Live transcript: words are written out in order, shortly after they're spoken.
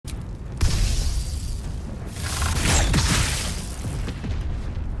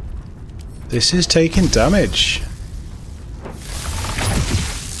This is taking damage.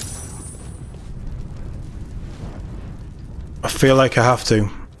 I feel like I have to.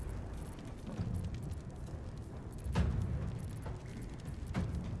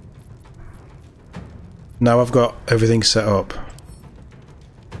 Now I've got everything set up.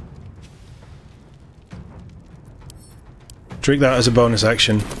 Treat that as a bonus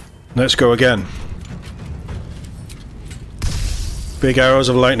action. Let's go again. Big arrows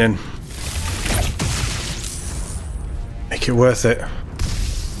of lightning. Make it worth it.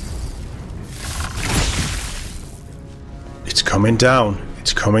 It's coming down.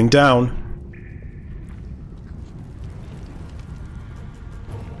 It's coming down.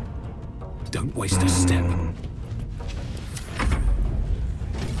 Don't waste a step.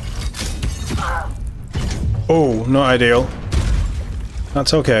 Oh, not ideal.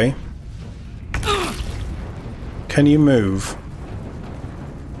 That's okay. Can you move?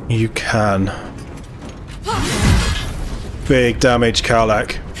 You can. Big damage,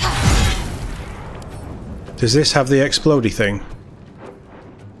 Karlach. Does this have the explodey thing?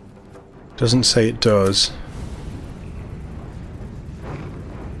 Doesn't say it does.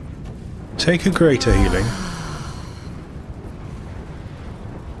 Take a greater healing.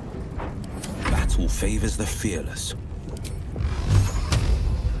 Battle favors the fearless.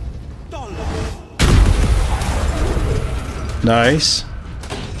 Nice.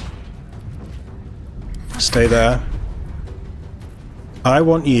 Stay there. I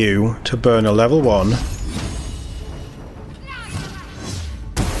want you to burn a level 1.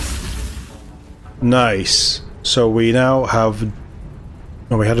 Nice. So we now have...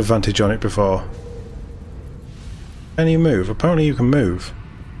 Oh, we had advantage on it before. Can you move? Apparently you can move.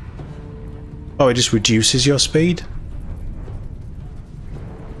 Oh, it just reduces your speed?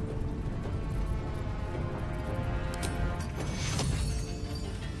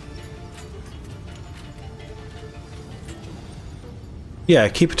 Yeah,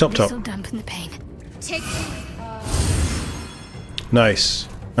 keep it up top. Dampen the pain. Nice.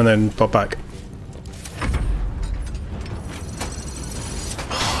 And then pop back.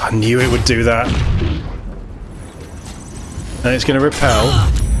 Oh, I knew it would do that. And it's going to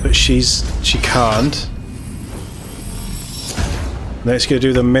repel, but she can't. Then it's going to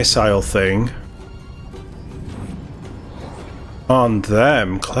do the missile thing. On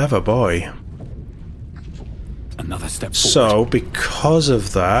them. Clever boy. Another step forward. So, because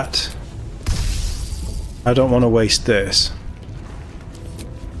of that, I don't want to waste this.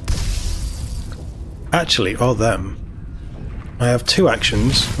 Actually, or them. I have 2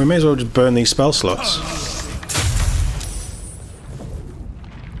 actions. We may as well just burn these spell slots.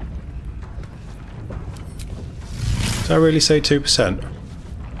 Did I really say 2%?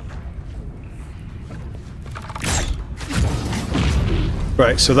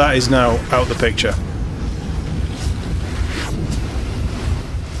 Right, so that is now out the picture.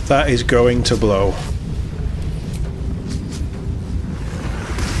 That is going to blow.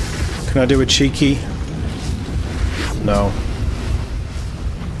 Can I do a cheeky? No.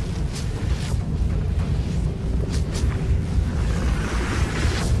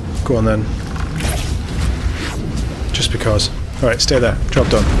 Go on then. Just because. Alright, stay there. Job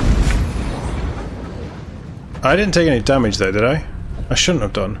done. I didn't take any damage there, did I? I shouldn't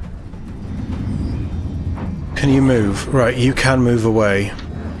have done. Can you move? Right, you can move away.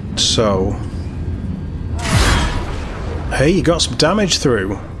 So... Hey, you got some damage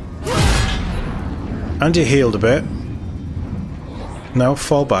through. And you healed a bit. Now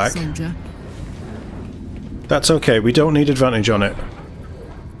fall back. Soldier. That's okay, we don't need advantage on it.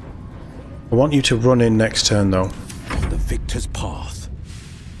 I want you to run in next turn though. The victor's path.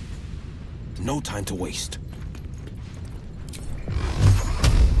 No time to waste.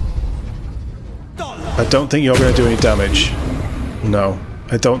 I don't think you're going to do any damage. No.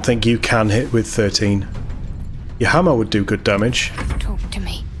 I don't think you can hit with 13. Your hammer would do good damage. Talk to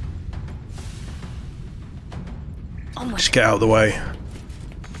me. Onward. Just get out of the way.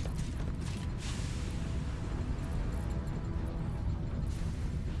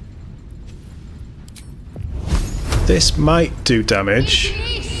 This might do damage.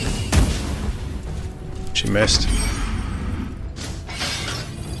 She missed.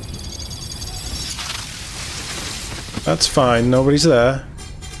 That's fine, nobody's there.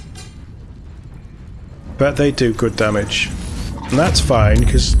 Bet they do good damage. And that's fine,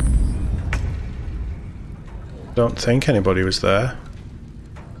 because I don't think anybody was there.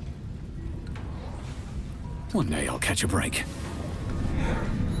 One day I'll catch a break.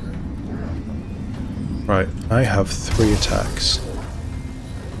 Right, I have 3 attacks.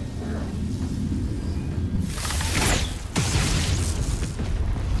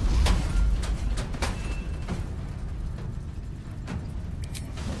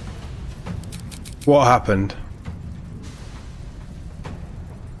 What happened?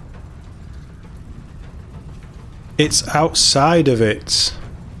 It's outside of it.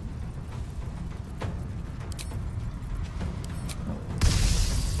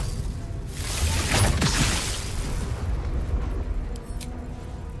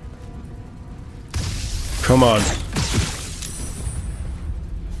 Come on.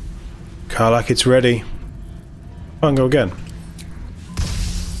 Karlach, it's ready. Come on, go again.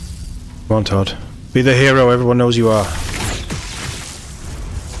 Come on, Todd. Be the hero everyone knows you are.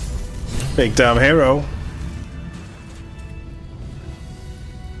 Big damn hero.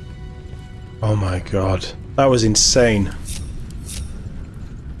 Oh my god. That was insane.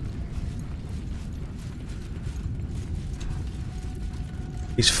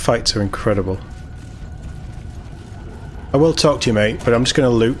 These fights are incredible. I will talk to you, mate, but I'm just going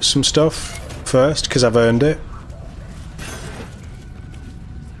to loot some stuff first, because I've earned it.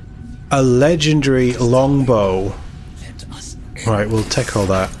 A legendary longbow. Right, we'll take all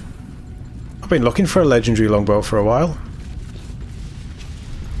that. I've been looking for a legendary longbow for a while.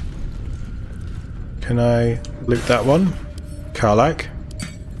 Can I loot that one? Karlach.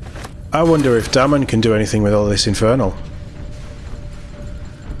 I wonder if Dammon can do anything with all this infernal.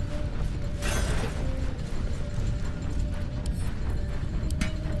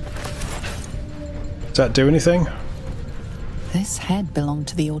 Does that do anything? This head belonged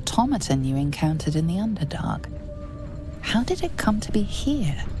to the automaton you encountered in the Underdark. How did it come to be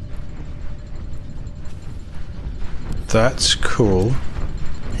here? That's cool.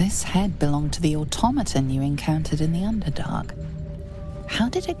 This head belonged to the automaton you encountered in the Underdark. How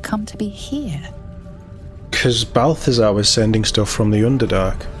did it come to be here? Because Balthazar was sending stuff from the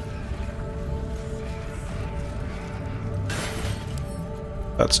Underdark.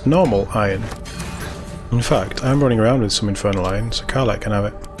 That's normal iron. In fact, I'm running around with some infernal iron, so Karlach can have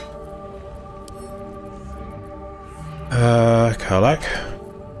it. Karlach.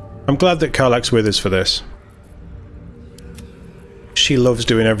 I'm glad that Karlach's with us for this. She loves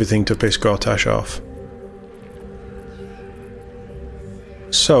doing everything to piss Gortash off.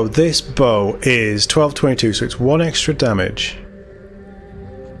 So this bow is 1222, so it's 1 extra damage.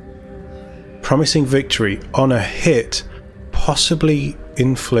 Promising victory on a hit, possibly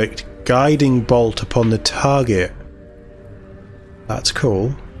inflict guiding bolt upon the target. That's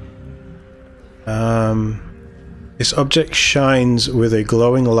cool. This object shines with a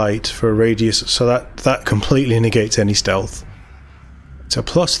glowing light for a radius, so that completely negates any stealth. It's a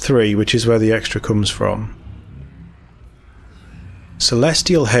 +3, which is where the extra comes from.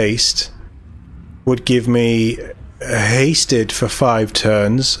 Celestial Haste would give me hasted for 5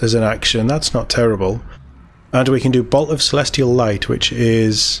 turns as an action. That's not terrible. And we can do Bolt of Celestial Light, which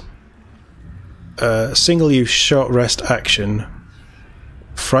is a single-use short rest action.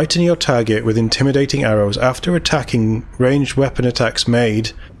 Frighten your target with intimidating arrows. After attacking, ranged weapon attacks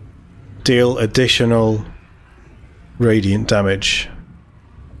made deal additional radiant damage.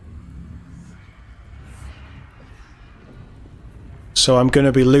 So I'm going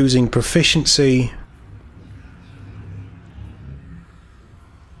to be losing proficiency.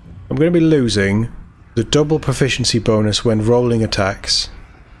 I'm going to be losing the double proficiency bonus when rolling attacks,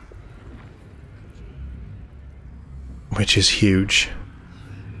 which is huge.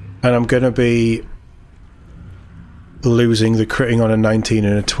 And I'm going to be losing the critting on a 19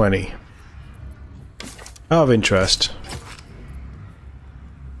 and a 20. Out of interest.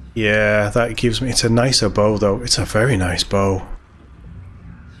 Yeah, that gives me... It's a nicer bow, though. It's a very nice bow.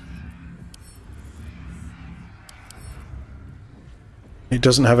 It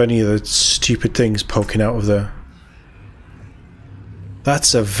doesn't have any of the stupid things poking out of the...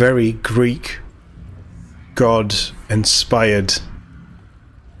 That's a very Greek god-inspired...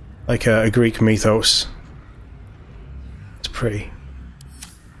 Like a Greek mythos. It's pretty.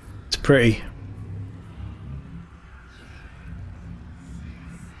 It's pretty.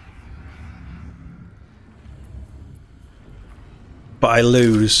 But I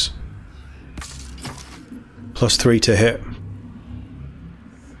lose +3 to hit.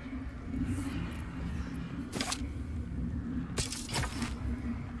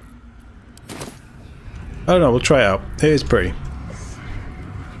 I don't know, we'll try it out. It is pretty.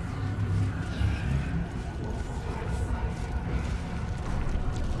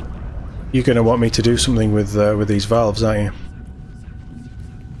 You're going to want me to do something with these valves, aren't you?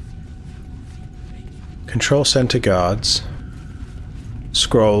 Control center guards.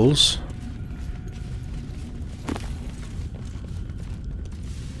 Scrolls.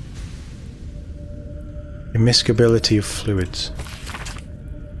 Immiscibility of fluids.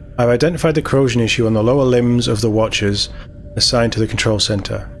 I've identified the corrosion issue on the lower limbs of the Watchers assigned to the control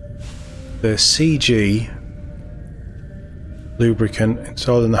center. The CG lubricant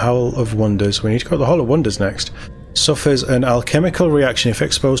installed in the Hall of Wonders. We need to go to the Hall of Wonders next. Suffers an alchemical reaction if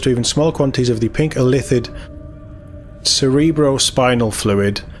exposed to even small quantities of the pink elithid cerebrospinal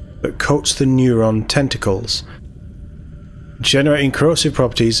fluid that coats the neuron tentacles, generating corrosive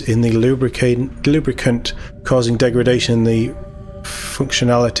properties in the lubricant, causing degradation in the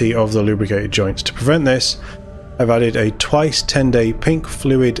functionality of the lubricated joints. To prevent this, I've added a twice 10-day pink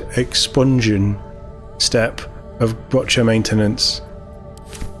fluid expunsion step of watcher maintenance.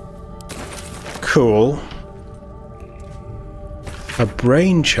 Cool. A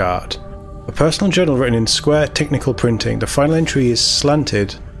brain chart. A personal journal written in square technical printing. The final entry is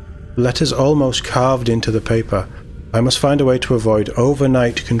slanted, letters almost carved into the paper. I must find a way to avoid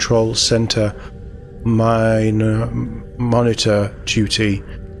overnight control center monitor duty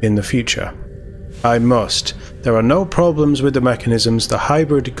in the future. I must. There are no problems with the mechanisms. The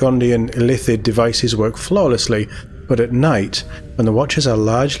hybrid Gondian Illithid devices work flawlessly, but at night, when the Watchers are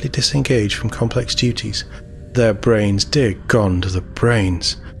largely disengaged from complex duties, their brains, dear God, the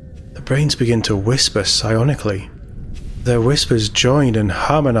brains begin to whisper psionically. Their whispers join and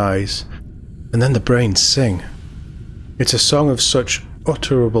harmonize, and then the brains sing. It's a song of such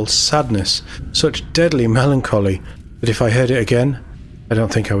utterable sadness, such deadly melancholy, that if I heard it again, I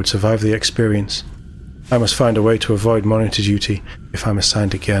don't think I would survive the experience. I must find a way to avoid monitor duty if I'm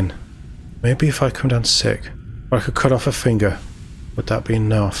assigned again. Maybe if I come down sick, or I could cut off a finger. Would that be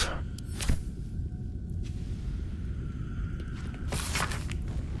enough?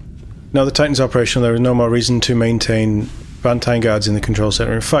 Now the Titan's operational, there is no more reason to maintain Vantine guards in the control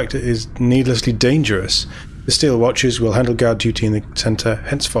center. In fact, it is needlessly dangerous. The Steel Watchers will handle guard duty in the center,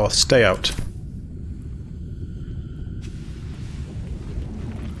 henceforth stay out.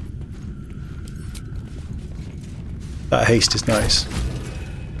 That haste is nice.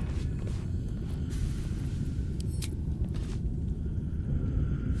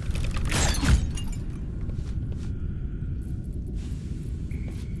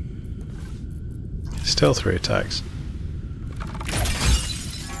 Still 3 attacks.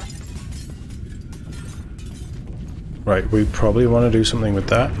 Right, we probably want to do something with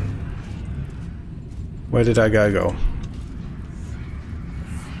that. Where did that guy go?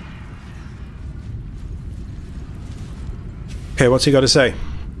 Okay, what's he got to say?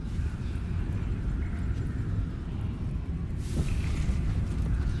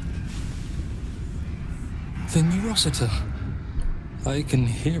 The Neurosita. I can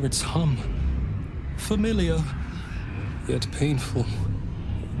hear its hum. Familiar, yet painful.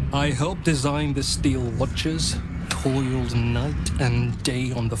 I helped design the Steel Watchers, toiled night and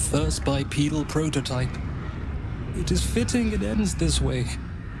day on the first bipedal prototype. It is fitting it ends this way.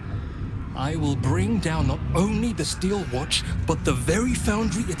 I will bring down not only the Steel Watch, but the very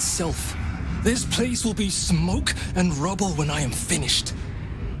foundry itself. This place will be smoke and rubble when I am finished.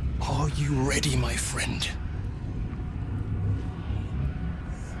 Are you ready, my friend?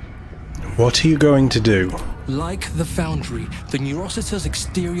 What are you going to do? Like the foundry, the Neurosita's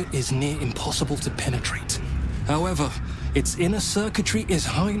exterior is near impossible to penetrate. However, its inner circuitry is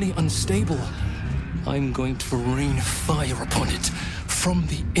highly unstable. I'm going to rain fire upon it from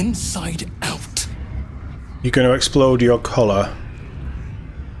the inside out. You're going to explode your collar.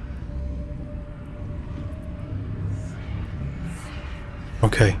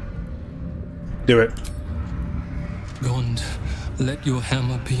 Okay. Do it. Gond, let your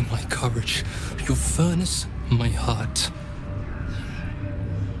hammer be my courage, your furnace my heart.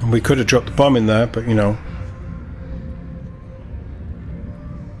 We could have dropped the bomb in there, but you know.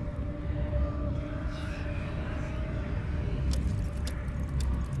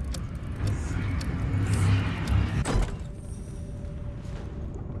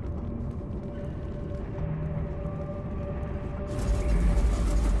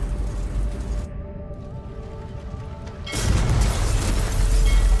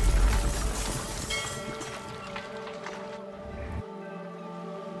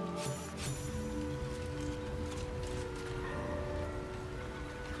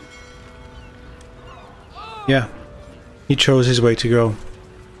 Yeah, he chose his way to go.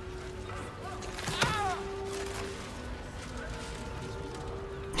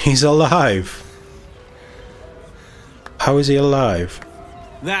 He's alive. How is he alive?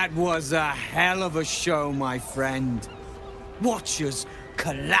 That was a hell of a show, my friend. Watchers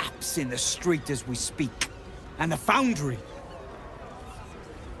collapse in the street as we speak. And the foundry.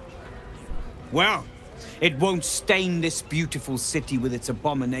 Well, it won't stain this beautiful city with its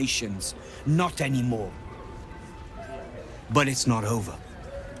abominations. Not anymore. But it's not over.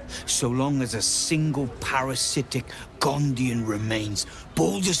 So long as a single parasitic Gondian remains,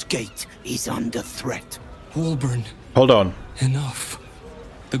 Baldur's Gate is under threat. Walburn, Hold on. enough.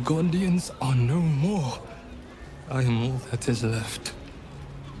 The Gondians are no more. I am all that is left.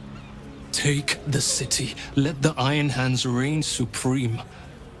 Take the city. Let the Iron Hands reign supreme.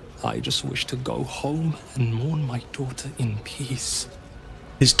 I just wish to go home and mourn my daughter in peace.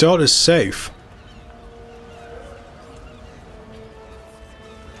 His daughter's safe.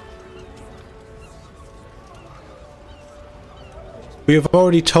 We have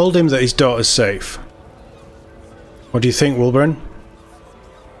already told him that his daughter's safe. What do you think, Wilburn?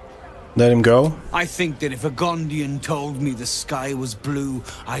 Let him go? I think that if a Gondian told me the sky was blue,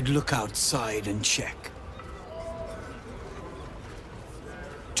 I'd look outside and check.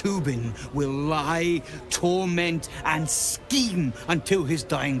 Tubin will lie, torment, and scheme until his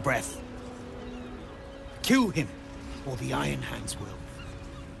dying breath. Kill him, or the Iron Hands will.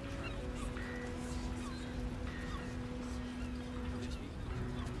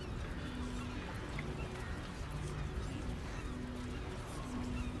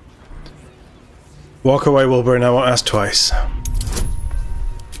 Walk away, Wilburn. I won't ask twice.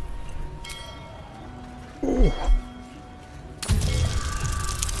 Ooh.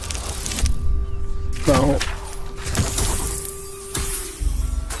 No.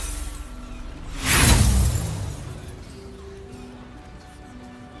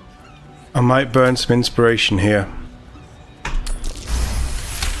 I might burn some inspiration here.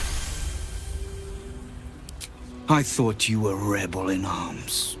 I thought you were a rebel in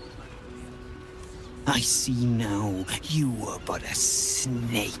arms. I see now you were but a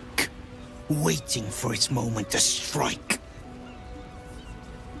snake, waiting for its moment to strike.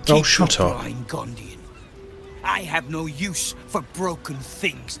 Oh, shut up. Blind Gondian. I have no use for broken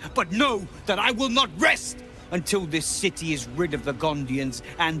things, but know that I will not rest until this city is rid of the Gondians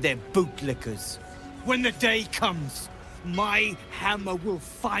and their bootlickers. When the day comes, my hammer will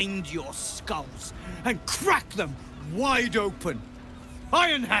find your skulls and crack them wide open.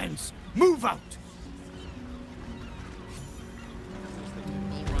 Iron Hands, move out!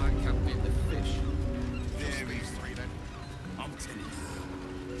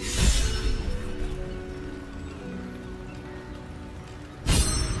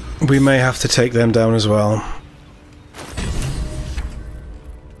 We may have to take them down as well.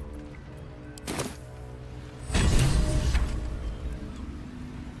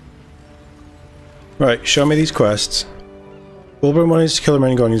 Right, show me these quests. Wilburn wanted to kill the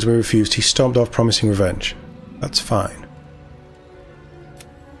remaining Gondians, we refused. He stomped off promising revenge. That's fine.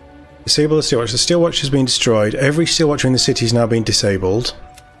 Disable the Steelwatch. The Steelwatch has been destroyed. Every Steelwatcher in the city is now being disabled.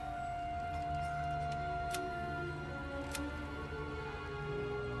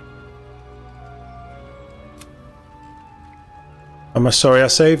 Am I sorry I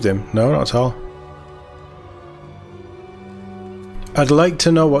saved him? No, not at all. I'd like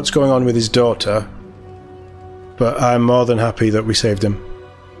to know what's going on with his daughter, but I'm more than happy that we saved him.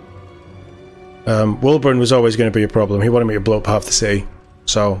 Wilburn was always going to be a problem. He wanted me to blow up half the city,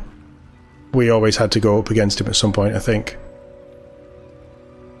 so we always had to go up against him at some point, I think.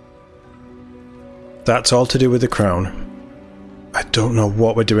 That's all to do with the crown. I don't know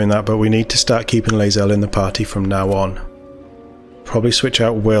what we're doing that, but we need to start keeping Lae'zel in the party from now on. Probably switch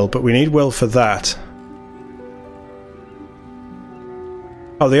out Will, but we need Will for that.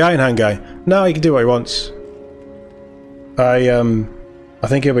 Oh, the Iron Hand guy. No, he can do what he wants. I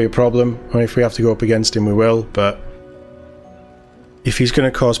think he'll be a problem. I mean, if we have to go up against him, we will, but if he's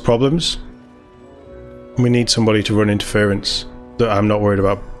going to cause problems, we need somebody to run interference that I'm not worried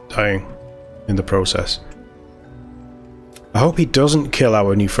about dying in the process. I hope he doesn't kill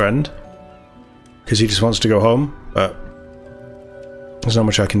our new friend, because he just wants to go home, but there's not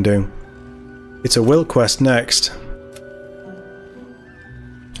much I can do. It's a Will quest next.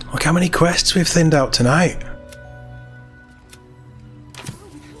 Look how many quests we've thinned out tonight.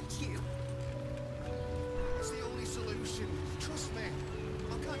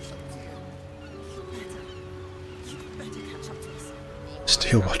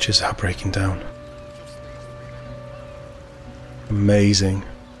 Steel watches are breaking down. Amazing.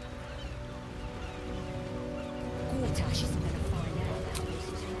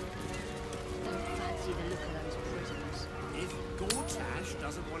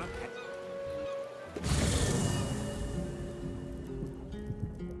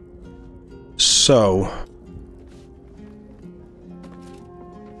 So,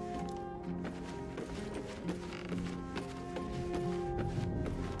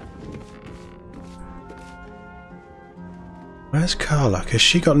 where's Karlach? Has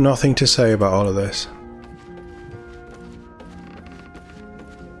she got nothing to say about all of this?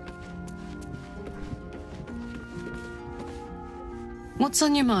 What's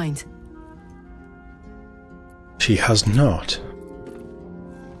on your mind? She has not.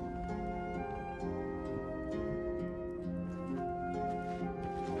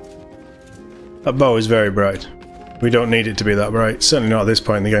 That bow is very bright. We don't need it to be that bright. Certainly not at this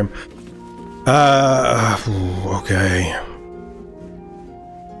point in the game. Okay.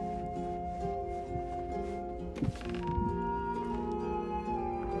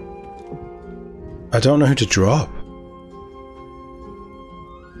 I don't know who to drop.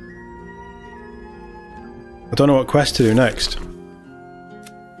 I don't know what quest to do next.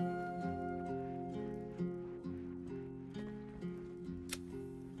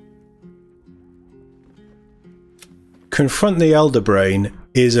 Confront the Elder Brain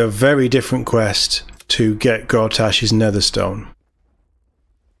is a very different quest to get Gortash's Netherstone.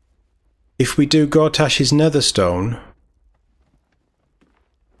 If we do Gortash's Netherstone,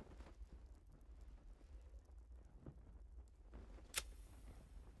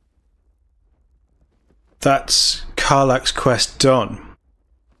 that's Karlach's quest done.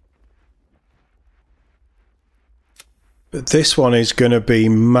 But this one is going to be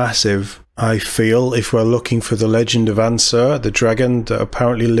massive, I feel, if we're looking for the legend of Ansur, the dragon that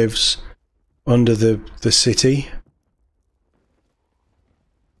apparently lives under the city.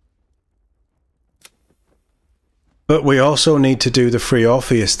 But we also need to do the Free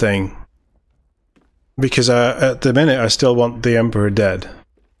Orpheus thing. Because at the minute I still want the Emperor dead.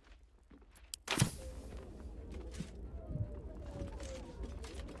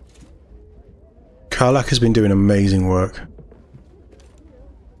 Karlach has been doing amazing work.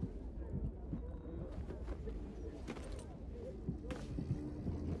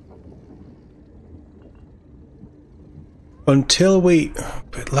 Until we...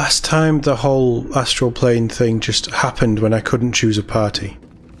 But last time the whole astral plane thing just happened when I couldn't choose a party.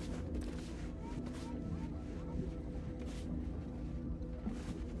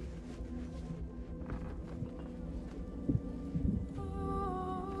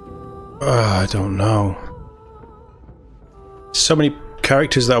 I don't know. So many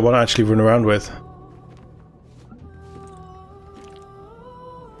characters that I want to actually run around with.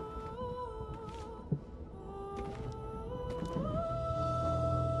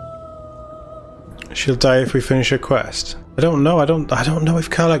 She'll die if we finish a quest. I don't know. I don't know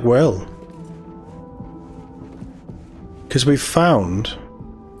if Karlach will. Because we've found...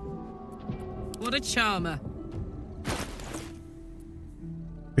 What a charmer.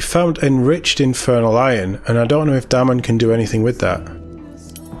 We found enriched infernal iron, and I don't know if Dammon can do anything with that.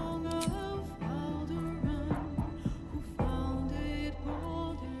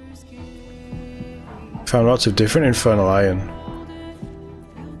 Found lots of different infernal iron.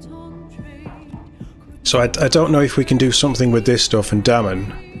 So I don't know if we can do something with this stuff and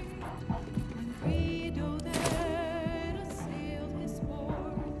Dammon.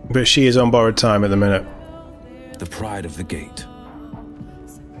 But she is on borrowed time at the minute. The pride of the gate.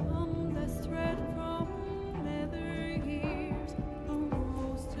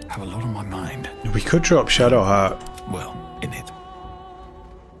 Have a lot on my mind. We could drop Shadowheart. Well, in it.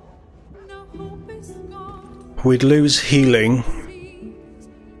 We'd lose healing.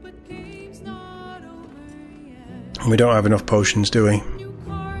 And we don't have enough potions, do we?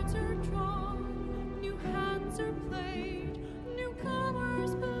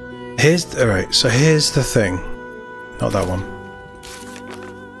 Alright, so here's the thing. Not that one.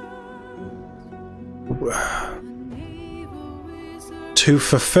 To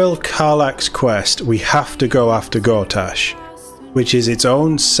fulfill Karlach's quest, we have to go after Gortash, which is its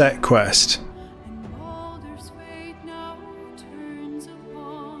own set quest.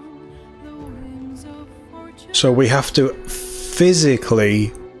 So we have to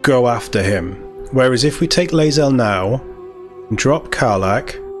physically go after him. Whereas if we take Lae'zel now, drop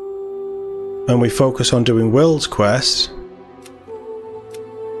Karlach, and we focus on doing Will's quest,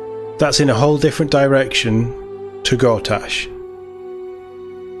 that's in a whole different direction to Gortash.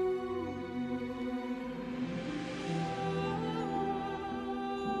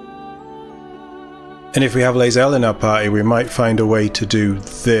 And if we have Lae'zel in our party, we might find a way to do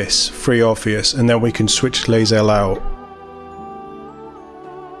this, Free Orpheus, and then we can switch Lae'zel out.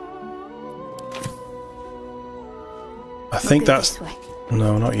 I think that's...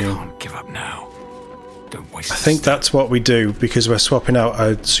 No, not you. Can't give up now. Don't waste. I think that's what we do, because we're swapping out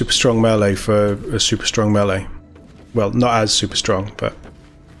a super strong melee for a super strong melee. Well, not as super strong, but...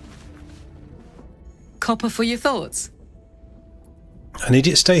 Copper for your thoughts? I need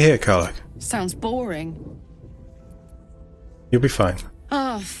you to stay here, Karlach. Sounds boring. You'll be fine.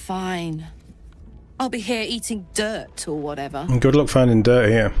 Oh, fine. I'll be here eating dirt or whatever. And good luck finding dirt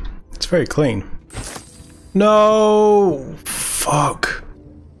here. It's very clean. No! Fuck.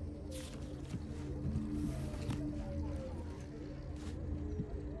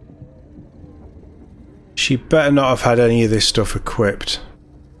 She better not have had any of this stuff equipped.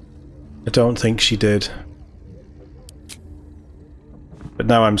 I don't think she did. But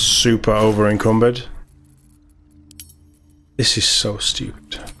now I'm super over encumbered. This is so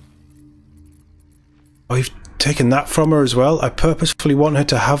stupid. Oh, you've taken that from her as well? I purposefully want her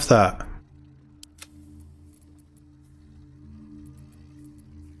to have that.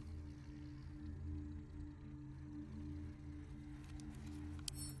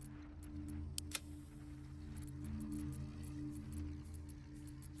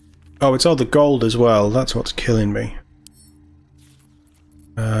 Oh, it's all the gold as well. That's what's killing me.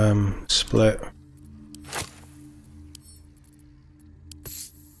 Split.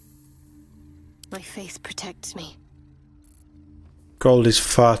 My faith protects me. Gold is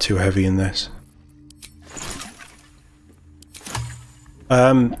far too heavy in this.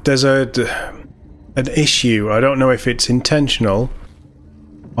 There's an issue. I don't know if it's intentional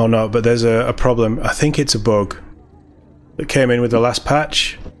or not, but there's a problem. I think it's a bug that came in with the last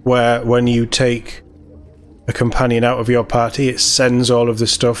patch, where when you take a companion out of your party, it sends all of the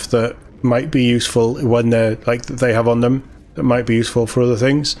stuff that might be useful when they're like they have on them that might be useful for other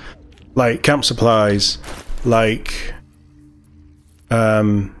things, like camp supplies, like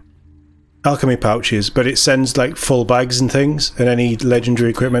alchemy pouches, but it sends like full bags and things and any legendary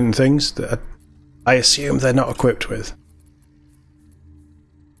equipment and things that I assume they're not equipped with.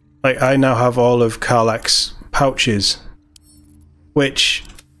 Like I now have all of Karlach's pouches, which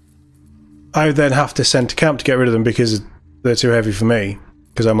I then have to send to camp to get rid of them because they're too heavy for me,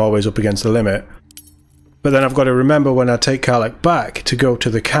 because I'm always up against the limit. But then I've got to remember when I take Karlach back to go to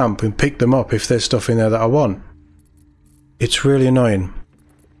the camp and pick them up if there's stuff in there that I want. It's really annoying.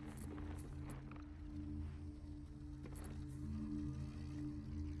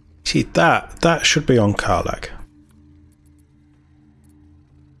 See, that should be on Karlach.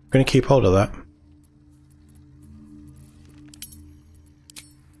 I'm going to keep hold of that.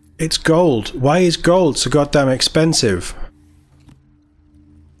 It's gold. Why is gold so goddamn expensive?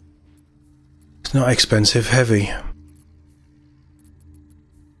 It's not expensive, heavy.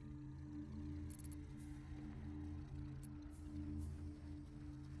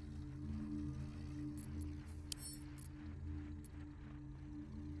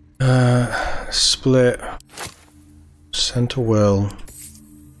 Split. Center will.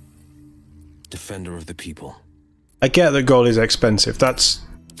 Defender of the people. I get that gold is expensive.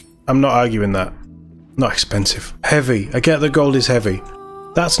 I'm not arguing that. Not expensive. Heavy. I get that gold is heavy.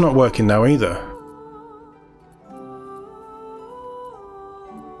 That's not working now either.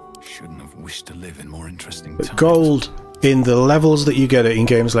 Shouldn't have wished to live in more interesting But times. gold, in the levels that you get it in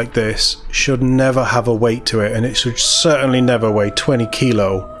games like this, should never have a weight to it, and it should certainly never weigh 20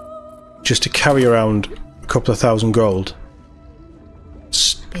 kilo just to carry around a couple of thousand gold.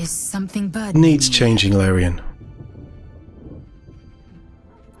 Is something burdening Needs you? changing, Larian.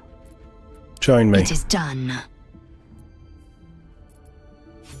 Join me. It is done.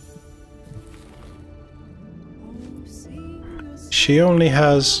 She only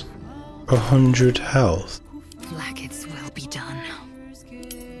has 100 health. Blackets will be done.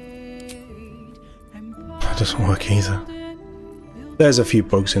 That doesn't work either. There's a few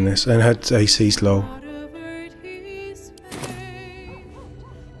bugs in this, and her AC's low.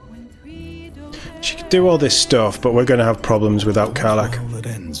 She could do all this stuff, but we're going to have problems without Karlach. That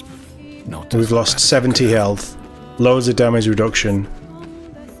ends. Not We've lost 70 health, loads of damage reduction,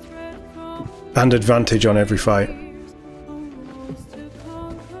 and advantage on every fight.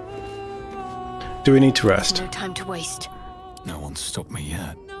 Do we need to rest? No time to waste. No one's stopped me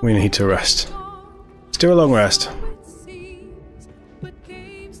yet. We need to rest. Let's do a long rest.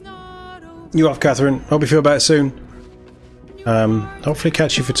 You off, Catherine. Hope you feel better soon. Hopefully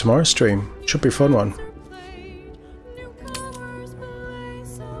catch you for tomorrow's stream. Should be a fun one.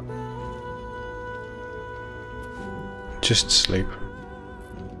 Just sleep.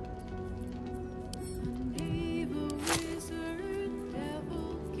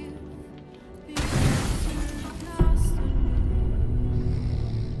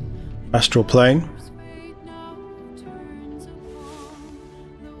 Astral plane.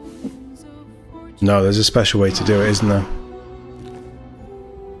 No, there's a special way to do it, isn't there?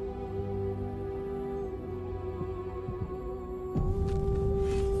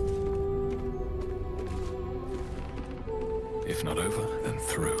 If not over, then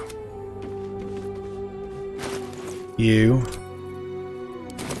through. You.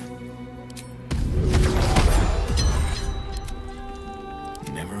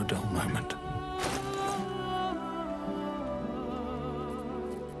 Never a dull moment.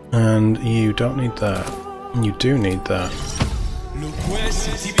 And you don't need that. You do need that.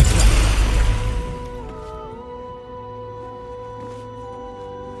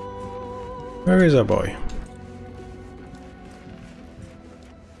 Where is our boy?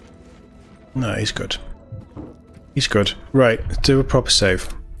 No, he's good. He's good. Right, let's do a proper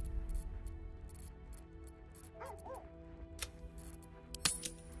save.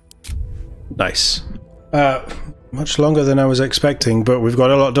 Nice. Much longer than I was expecting, but we've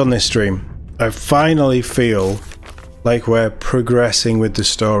got a lot done this stream. I finally feel like we're progressing with the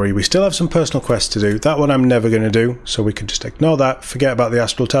story. We still have some personal quests to do. That one I'm never going to do, so we can just ignore that. Forget about the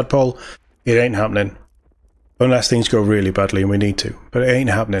Astral Tadpole. It ain't happening. Unless things go really badly and we need to. But it ain't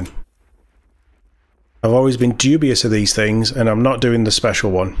happening. I've always been dubious of these things, and I'm not doing the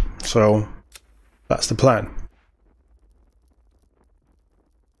special one. So, that's the plan.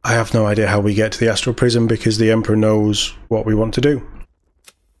 I have no idea how we get to the Astral Prism because the Emperor knows what we want to do.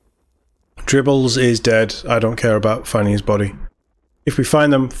 Dribbles is dead. I don't care about finding his body. If we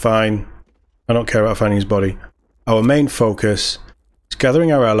find them, fine. I don't care about finding his body. Our main focus is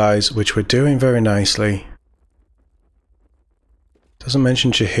gathering our allies, which we're doing very nicely. Doesn't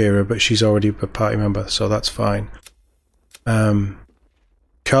mention Shahira, but she's already a party member, so that's fine.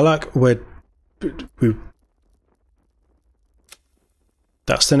 Karlak, we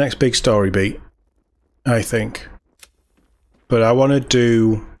that's the next big story beat, I think. But I want to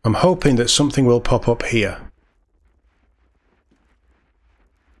do... I'm hoping that something will pop up here.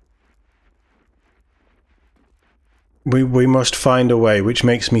 We must find a way, which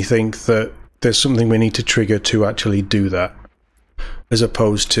makes me think that there's something we need to trigger to actually do that. As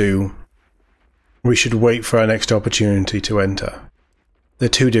opposed to, we should wait for our next opportunity to enter. They're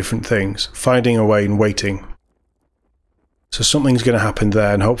two different things. Finding a way and waiting. So something's going to happen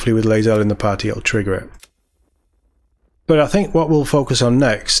there, and hopefully with Lae'zel in the party it'll trigger it. But I think what we'll focus on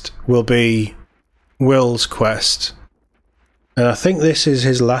next will be Will's quest. And I think this is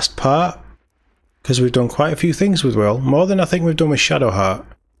his last part, because we've done quite a few things with Will. More than I think we've done with Shadowheart.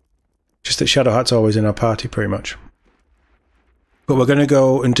 Just that Shadowheart's always in our party, pretty much. But we're going to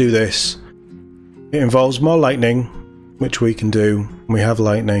go and do this. It involves more lightning, which we can do. We have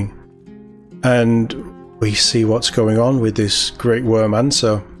lightning. And we see what's going on with this Great Worm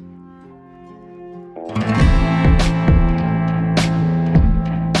Answer.